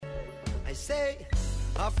I say,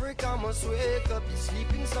 Africa must wake up, the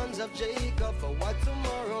sleeping sons of Jacob, for what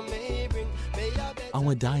tomorrow may bring.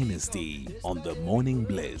 Our dynasty on the Morning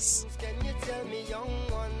Bliss. Can you tell me, young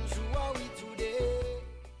ones, who are we today?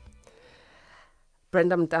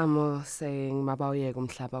 Brenda Mtamo saying, Mabaoye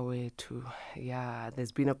kumhlaba wethu. Yeah,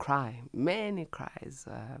 there's been a cry, many cries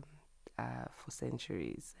for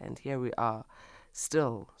centuries. And here we are,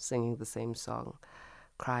 still singing the same song,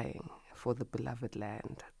 crying for the beloved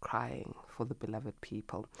land, crying for the beloved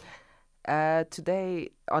people. Today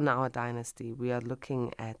on our dynasty, we are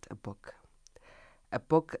looking at a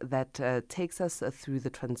book that takes us through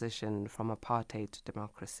the transition from apartheid to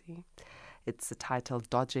democracy. It's titled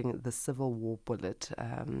Dodging the Civil War Bullet.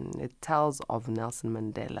 It tells of Nelson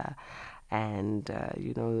Mandela and,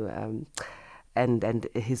 and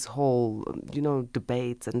his whole,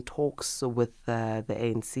 debates and talks with the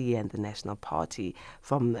ANC and the National Party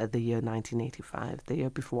from the year 1985, the year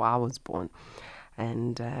before I was born.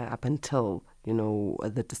 And up until,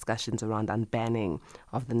 the discussions around unbanning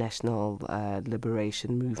of the National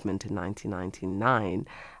Liberation Movement in 1999.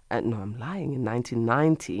 No, I'm lying, in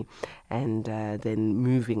 1990, and then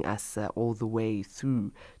moving us all the way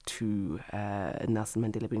through to Nelson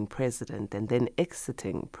Mandela being president and then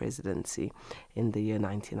exiting presidency in the year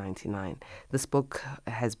 1999. This book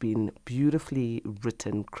has been beautifully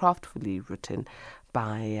written, craftfully written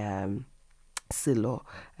by Sello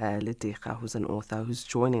Lediga, who's an author who's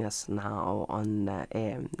joining us now on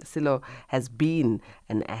air. Sello has been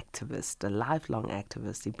an activist, a lifelong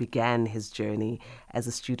activist. He began his journey as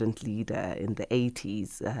a student leader in the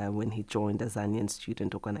 80s when he joined the Zanyan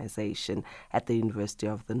Student Organization at the University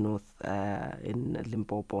of the North in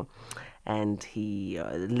Limpopo. And he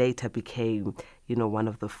later became, one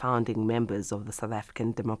of the founding members of the South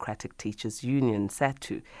African Democratic Teachers Union,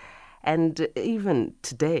 SATU. And even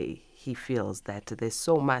today, he feels that there's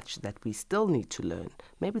so much that we still need to learn.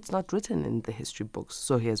 Maybe it's not written in the history books.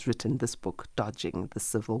 So he has written this book, Dodging the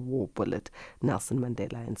Civil War Bullet, Nelson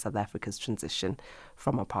Mandela and South Africa's transition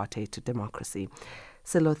from apartheid to democracy.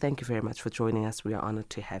 Sello, thank you very much for joining us. We are honored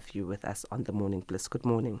to have you with us on The Morning Bliss. Good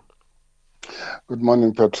morning. Good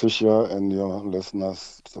morning, Patricia and your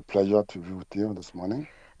listeners. It's a pleasure to be with you this morning.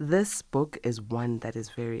 This book is one that is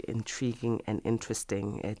very intriguing and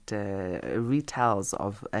interesting. It retells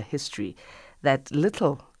of a history that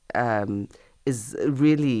little is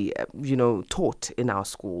really, taught in our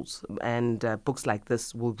schools. And books like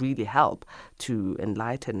this will really help to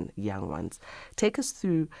enlighten young ones. Take us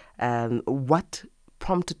through what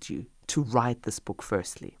prompted you to write this book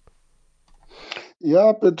firstly.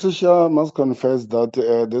 Yeah, Patricia, I must confess that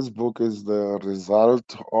this book is the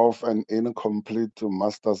result of an incomplete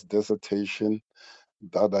master's dissertation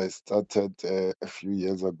that I started a few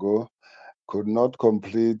years ago. Could not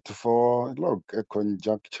complete for, a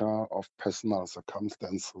conjuncture of personal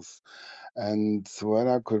circumstances. And when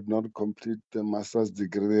I could not complete the master's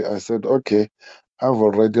degree, I said, okay, I've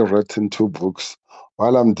already written 2 books.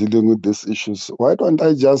 While I'm dealing with these issues, why don't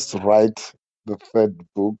I just write the 3rd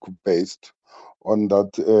book based on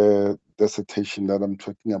that dissertation that I'm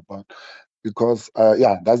talking about? Because,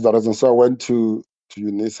 that's the reason. So I went to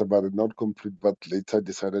UNISA, but it not complete, but later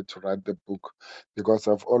decided to write the book because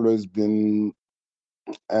I've always been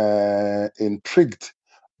intrigued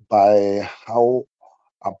by how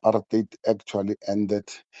apartheid actually ended.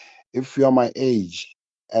 If you are my age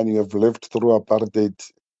and you have lived through apartheid,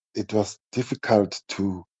 it was difficult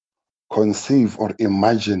to conceive or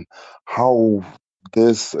imagine how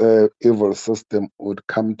this evil system would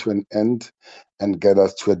come to an end and get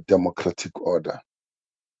us to a democratic order.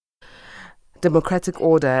 Democratic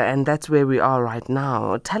order, and that's where we are right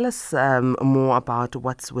now. Tell us more about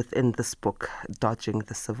what's within this book, Dodging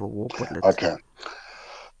the Civil War Bullet. Okay.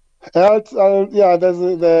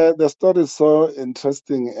 The story is so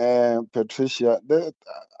interesting, Patricia.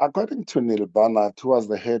 According to Neil Barnard, who was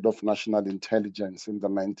the head of national intelligence in the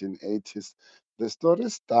 1980s, the story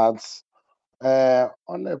starts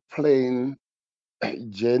on a plane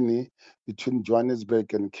journey between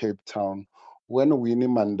Johannesburg and Cape Town when Winnie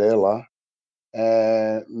Mandela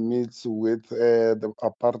meets with the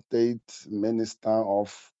apartheid minister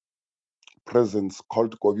of prisons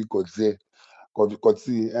called Kobi Kotsi,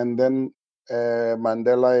 and then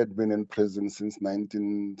Mandela had been in prison since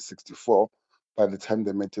 1964 by the time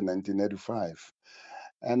they met in 1985.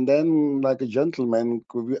 And then, like a gentleman,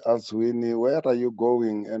 Kobi asks Winnie, where are you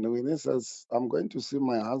going? And Winnie says, I'm going to see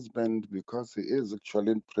my husband because he is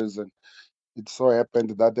actually in prison. It so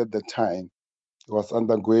happened that at the time, he was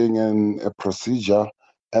undergoing a procedure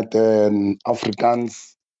at an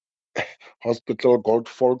Afrikaans hospital called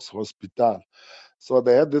Volks Hospital. So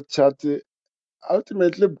they had the chat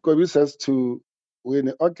ultimately, Kobe says to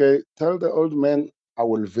Winnie, okay, tell the old man I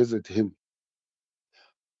will visit him.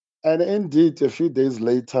 And indeed, a few days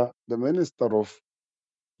later, the Minister of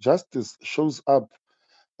Justice shows up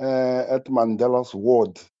at Mandela's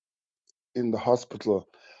ward in the hospital.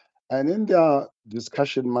 And in their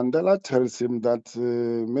discussion, Mandela tells him that,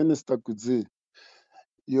 Minister Kudzi,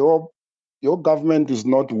 your, your government is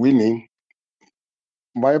not winning.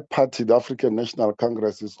 My party, the African National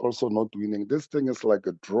Congress, is also not winning. This thing is like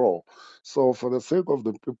a draw. So, for the sake of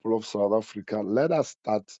the people of South Africa, let us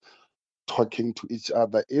start talking to each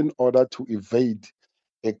other in order to evade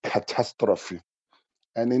a catastrophe.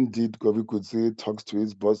 And indeed, Gobi Kudzi talks to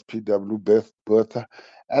his boss, P.W. Bertha.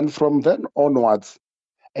 And from then onwards,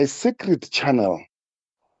 a secret channel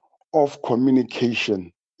of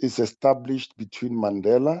communication is established between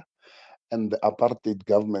Mandela and the apartheid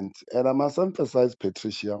government. And I must emphasize,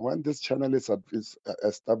 Patricia, when this channel is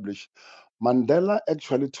established, Mandela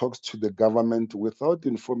actually talks to the government without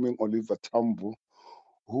informing Oliver Tambo,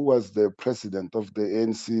 who was the president of the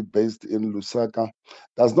ANC based in Lusaka,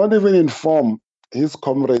 does not even inform his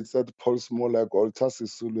comrades at Paul like Walter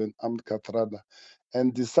Sisulu and Amt Kathrada,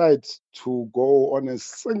 and decides to go on a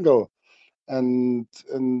single and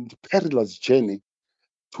perilous journey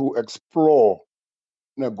to explore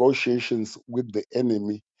negotiations with the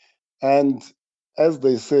enemy. And as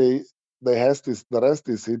they say, the rest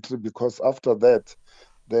is history, because after that,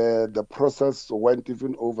 the process went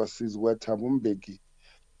even overseas, where Thabo Mbeki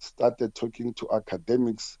started talking to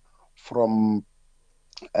academics from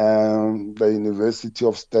the University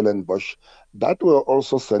of Stellenbosch that were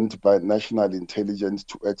also sent by national intelligence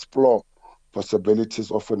to explore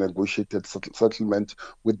possibilities of a negotiated settlement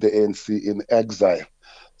with the ANC in exile.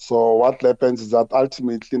 So what happens is that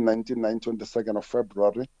ultimately in 1990, on the 2nd of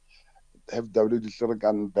February, FW de Klerk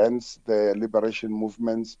bans the liberation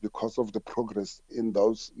movements because of the progress in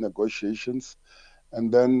those negotiations.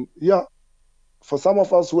 And then, yeah, for some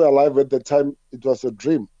of us who were alive at the time, it was a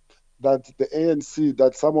dream that the ANC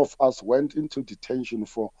that some of us went into detention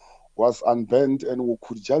for was unbanned, and we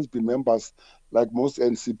could just be members like most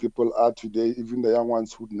ANC people are today, even the young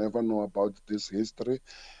ones who never know about this history.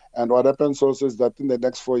 And what happens also is that in the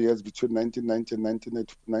next 4 years, between 1990 and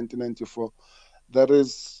 1994, there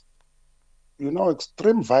is,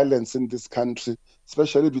 extreme violence in this country,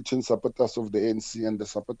 especially between supporters of the ANC and the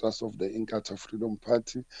supporters of the Inkatha Freedom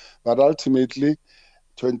Party. But ultimately,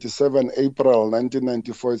 27 April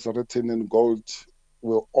 1994 is written in gold.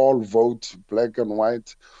 We'll all vote black and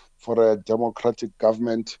white for a democratic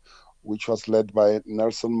government, which was led by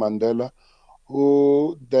Nelson Mandela,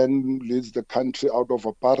 who then leads the country out of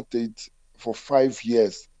apartheid for 5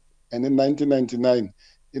 years. And in 1999,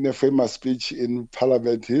 in a famous speech in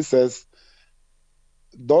Parliament, he says,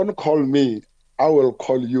 don't call me, I will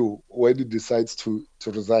call you when he decides to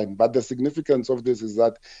resign. But the significance of this is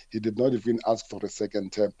that he did not even ask for a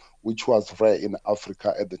second term, which was rare in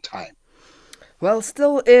Africa at the time. Well,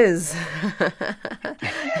 still is.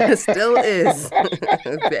 Still is.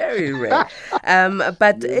 Very rare.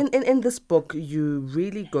 But in this book, you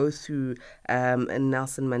really go through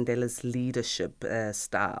Nelson Mandela's leadership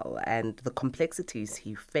style and the complexities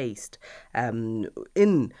he faced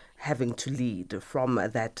in having to lead from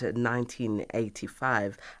that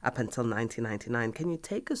 1985 up until 1999. Can you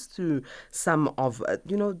take us through some of,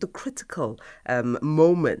 the critical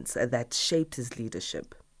moments that shaped his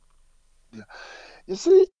leadership? Yeah. You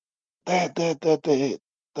see, the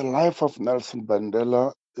life of Nelson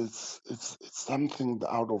Mandela is it's something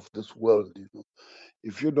out of this world.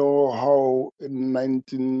 If you know how in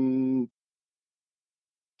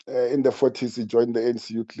the 40s he joined the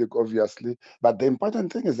NCU clique, obviously, but the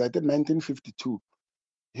important thing is that in 1952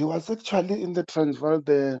 he was actually in the Transvaal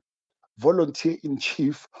the volunteer in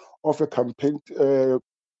chief of a campaign to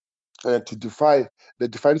defy the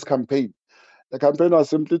Defiance campaign. The campaign was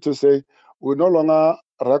simply to say, we no longer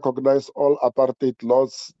recognize all apartheid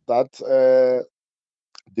laws that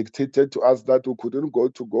dictated to us that we couldn't go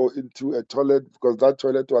into a toilet because that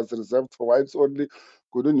toilet was reserved for whites only.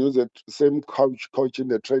 Couldn't use the same couch in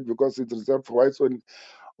the train because it's reserved for whites only.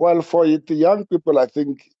 Well, for the young people, I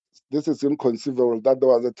think this is inconceivable that there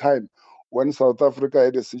was a time when South Africa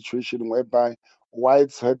had a situation whereby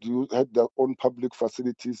whites had their own public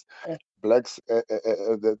facilities, blacks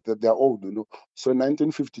their own. So in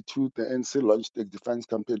 1952, the ANC launched a defense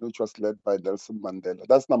campaign which was led by Nelson Mandela.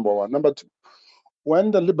 That's number one. Number two,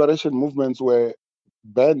 when the liberation movements were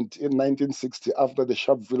banned in 1960 after the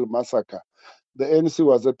Sharpeville massacre, the ANC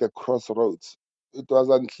was at the crossroads. It was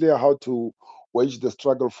unclear how to wage the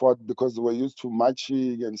struggle forward because they were used to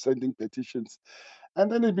marching and sending petitions.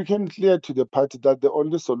 And then it became clear to the party that the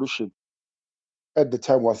only solution at the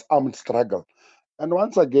time was armed struggle. And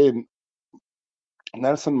once again,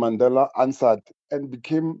 Nelson Mandela answered and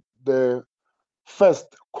became the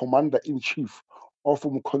first commander-in-chief of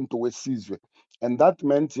Umkhonto weSizwe. And that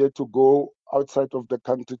meant he had to go outside of the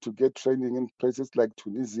country to get training in places like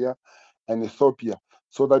Tunisia and Ethiopia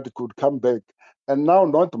so that he could come back. And now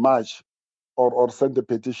not much or send a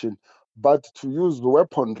petition, but to use the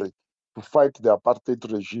weaponry to fight the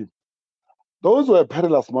apartheid regime. Those were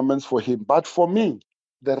perilous moments for him. But for me,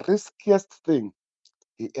 the riskiest thing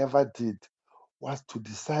he ever did was to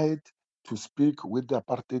decide to speak with the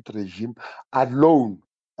apartheid regime alone.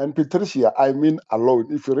 And Patricia, I mean alone.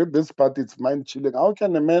 If you read this part, it's mind chilling. How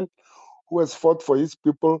can a man who has fought for his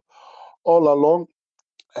people all along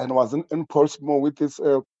and was in Portsmouth with his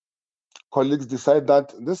colleagues decide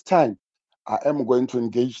that this time I am going to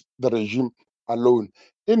engage the regime alone?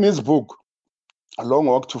 In his book, A Long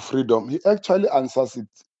Walk to Freedom, he actually answers it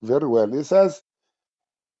very well. He says,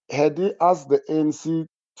 had he asked the ANC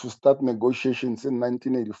to start negotiations in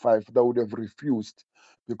 1985, they would have refused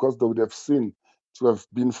because they would have seen to have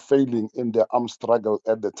been failing in their armed struggle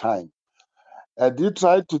at the time. Had he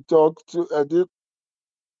tried to talk to, had he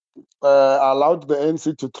allowed the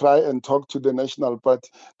ANC to try and talk to the National Party,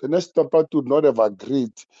 the National Party would not have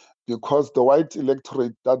agreed because the white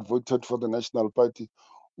electorate that voted for the National Party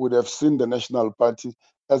would have seen the National Party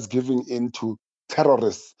as giving in to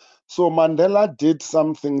terrorists. So Mandela did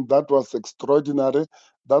something that was extraordinary,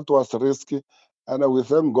 that was risky, and we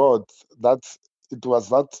thank God that it was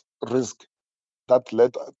that risk that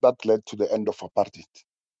led to the end of apartheid.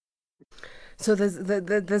 So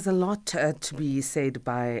there's a lot to be said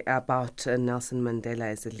about Nelson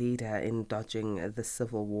Mandela as a leader in dodging the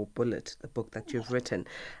Civil War bullet, the book that you've written.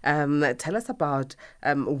 Tell us about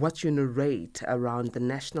what you narrate around the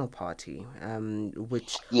National Party,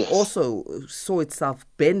 which also saw itself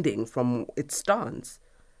bending from its stance.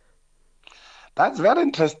 That's very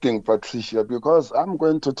interesting, Patricia, because I'm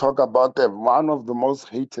going to talk about one of the most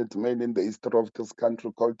hated men in the history of this country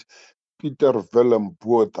called Peter Willem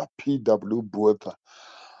Botha, P.W. Botha.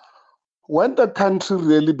 When the country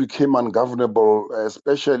really became ungovernable,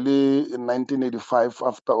 especially in 1985,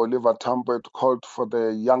 after Oliver Tambo had called for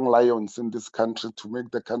the young lions in this country to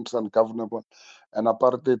make the country ungovernable and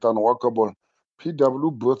apartheid unworkable,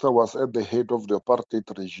 P.W. Botha was at the head of the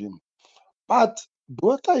apartheid regime. But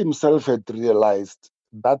Botha himself had realized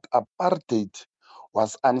that apartheid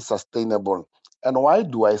was unsustainable. And why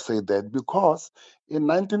do I say that? Because in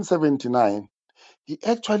 1979, he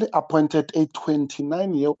actually appointed a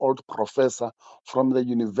 29-year-old professor from the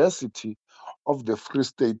University of the Free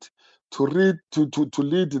State to lead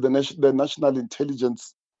the National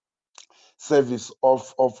Intelligence Service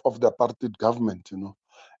of the apartheid government,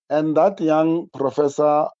 And that young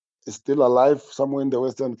professor is still alive somewhere in the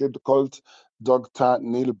Western Cape, called Dr.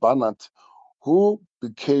 Neil Barnett, who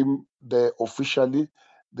became officially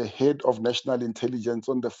the head of national intelligence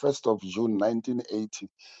on the 1st of June, 1980.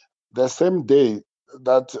 The same day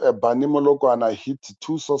that Bani Molokwana hit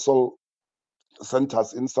two social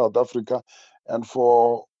centers in South Africa, and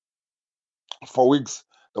for weeks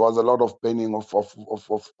there was a lot of burning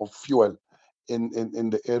of fuel in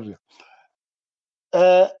the area.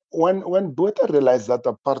 When Botha realized that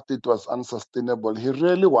apartheid was unsustainable, he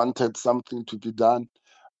really wanted something to be done,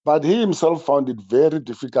 but he himself found it very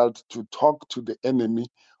difficult to talk to the enemy,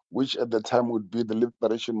 which at the time would be the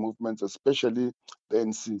liberation movements, especially the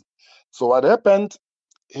ANC. So what happened,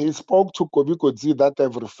 he spoke to Kobi Kodzi that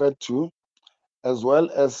I've referred to, as well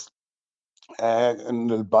as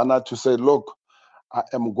Nilbana, to say, look, I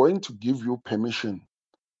am going to give you permission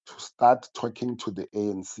to start talking to the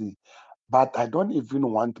ANC, but I don't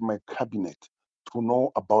even want my cabinet to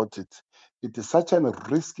know about it. It is such a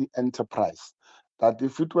risky enterprise that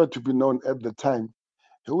if it were to be known at the time,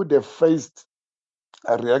 he would have faced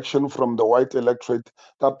a reaction from the white electorate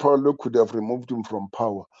that probably could have removed him from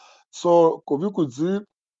power. So Kobi Kodzi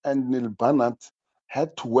and Neil Barnett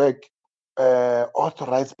had to work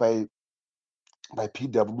authorized by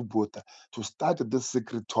P.W. Botha to start these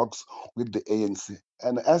secret talks with the ANC.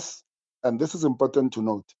 And this is important to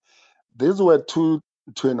note, these were two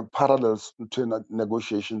parallels to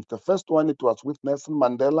negotiations. The first one, it was with Nelson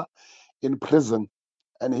Mandela in prison,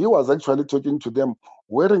 and he was actually talking to them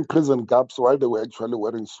wearing prison caps while they were actually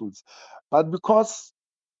wearing suits. But because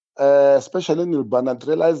especially Neil Barnett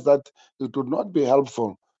realized that it would not be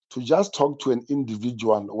helpful to just talk to an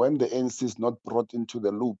individual when the ANC is not brought into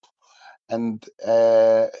the loop, and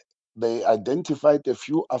they identified a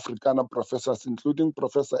few Afrikaner professors, including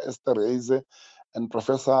Professor Esther Reise and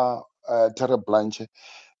Professor Terre Blanche,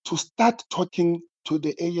 to start talking to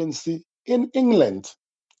the ANC in England.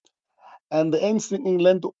 And the ANC in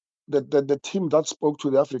England, the team that spoke to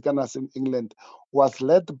the Afrikaners in England was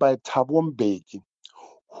led by Thabo Mbeki,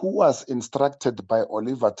 who was instructed by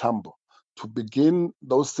Oliver Tambo to begin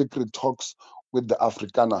those secret talks with the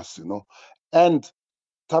Afrikaners, And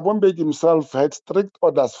Thabo Mbeki himself had strict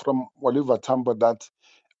orders from Oliver Tambo that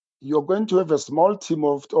you're going to have a small team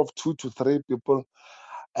of 2 to 3 people,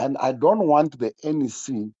 and I don't want the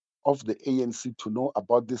NEC of the ANC to know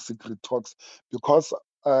about these secret talks, because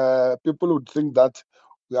people would think that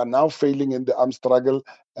we are now failing in the armed struggle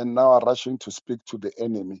and now are rushing to speak to the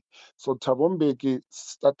enemy. So Thabo Mbeki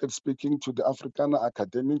started speaking to the Afrikaner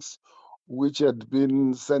academics, which had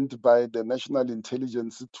been sent by the national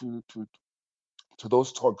intelligence to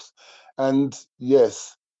those talks. And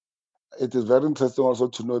yes, it is very interesting also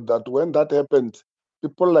to note that when that happened,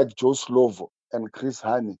 people like Joe Slovo and Chris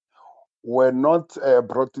Hani were not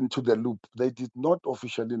brought into the loop. They did not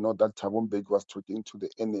officially know that Thabo Mbeki was talking to the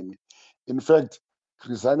enemy. In fact,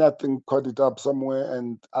 Chris Hani, I think, caught it up somewhere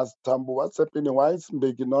and asked Tambo, what's happening? Why is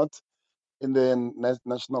Mbeki not in the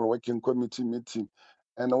National Working Committee meeting?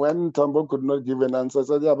 And when Tambo could not give an answer, I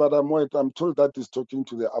said, yeah, but I'm told that he's talking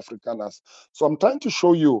to the Afrikaners. So I'm trying to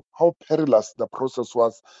show you how perilous the process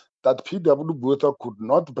was, that P.W. Botha could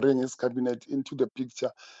not bring his cabinet into the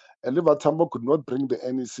picture. Oliver Tambo could not bring the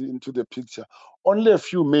NEC into the picture. Only a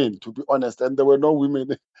few men, to be honest, and there were no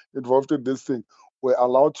women involved in this thing, were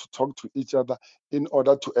allowed to talk to each other in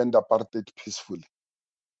order to end apartheid peacefully.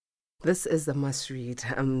 This is a must-read.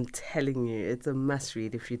 I'm telling you, it's a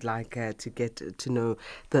must-read if you'd like to get to know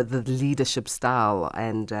the leadership style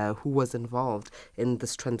and who was involved in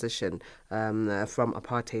this transition from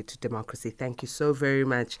apartheid to democracy. Thank you so very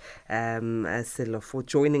much, Sello, for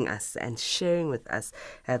joining us and sharing with us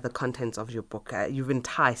the contents of your book. You've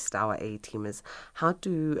enticed our A-teamers. How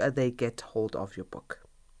do they get hold of your book?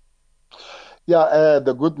 Yeah,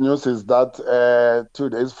 the good news is that 2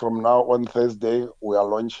 days from now, on Thursday, we are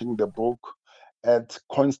launching the book at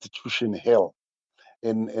Constitution Hill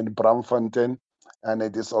in Braamfontein, and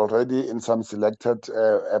it is already in some selected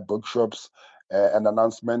bookshops. An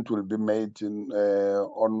announcement will be made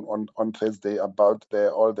on Thursday about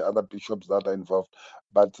all the other bishops that are involved.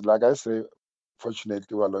 But like I say,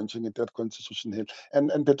 fortunately, we are launching it at Constitution Hill.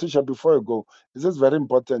 And Patricia, before you go, this is very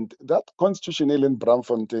important. That Constitution Hill in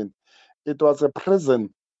Braamfontein, it was a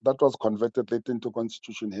prison that was converted later into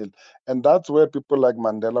Constitution Hill. And that's where people like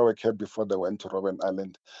Mandela were kept before they went to Robben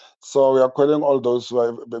Island. So we are calling all those who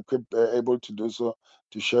are able to do so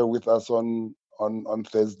to share with us on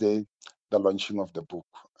Thursday the launching of the book.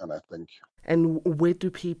 And I thank you. And where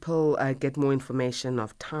do people get more information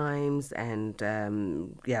of times and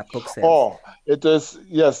book sales? Oh, it is,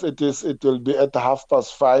 yes, it is. It will be at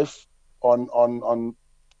 5:30 on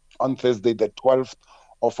Thursday, the 12th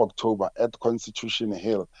of October at Constitution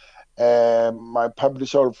Hill. My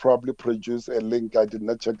publisher will probably produce a link. I did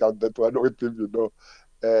not check out that one with him,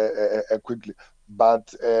 quickly.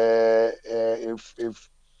 But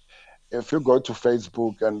if you go to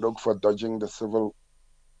Facebook and look for Dodging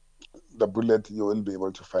the Bullet, you will be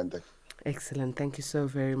able to find it. Excellent. Thank you so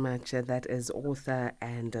very much. That is author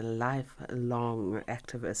and lifelong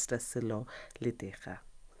activist Sello Lediga.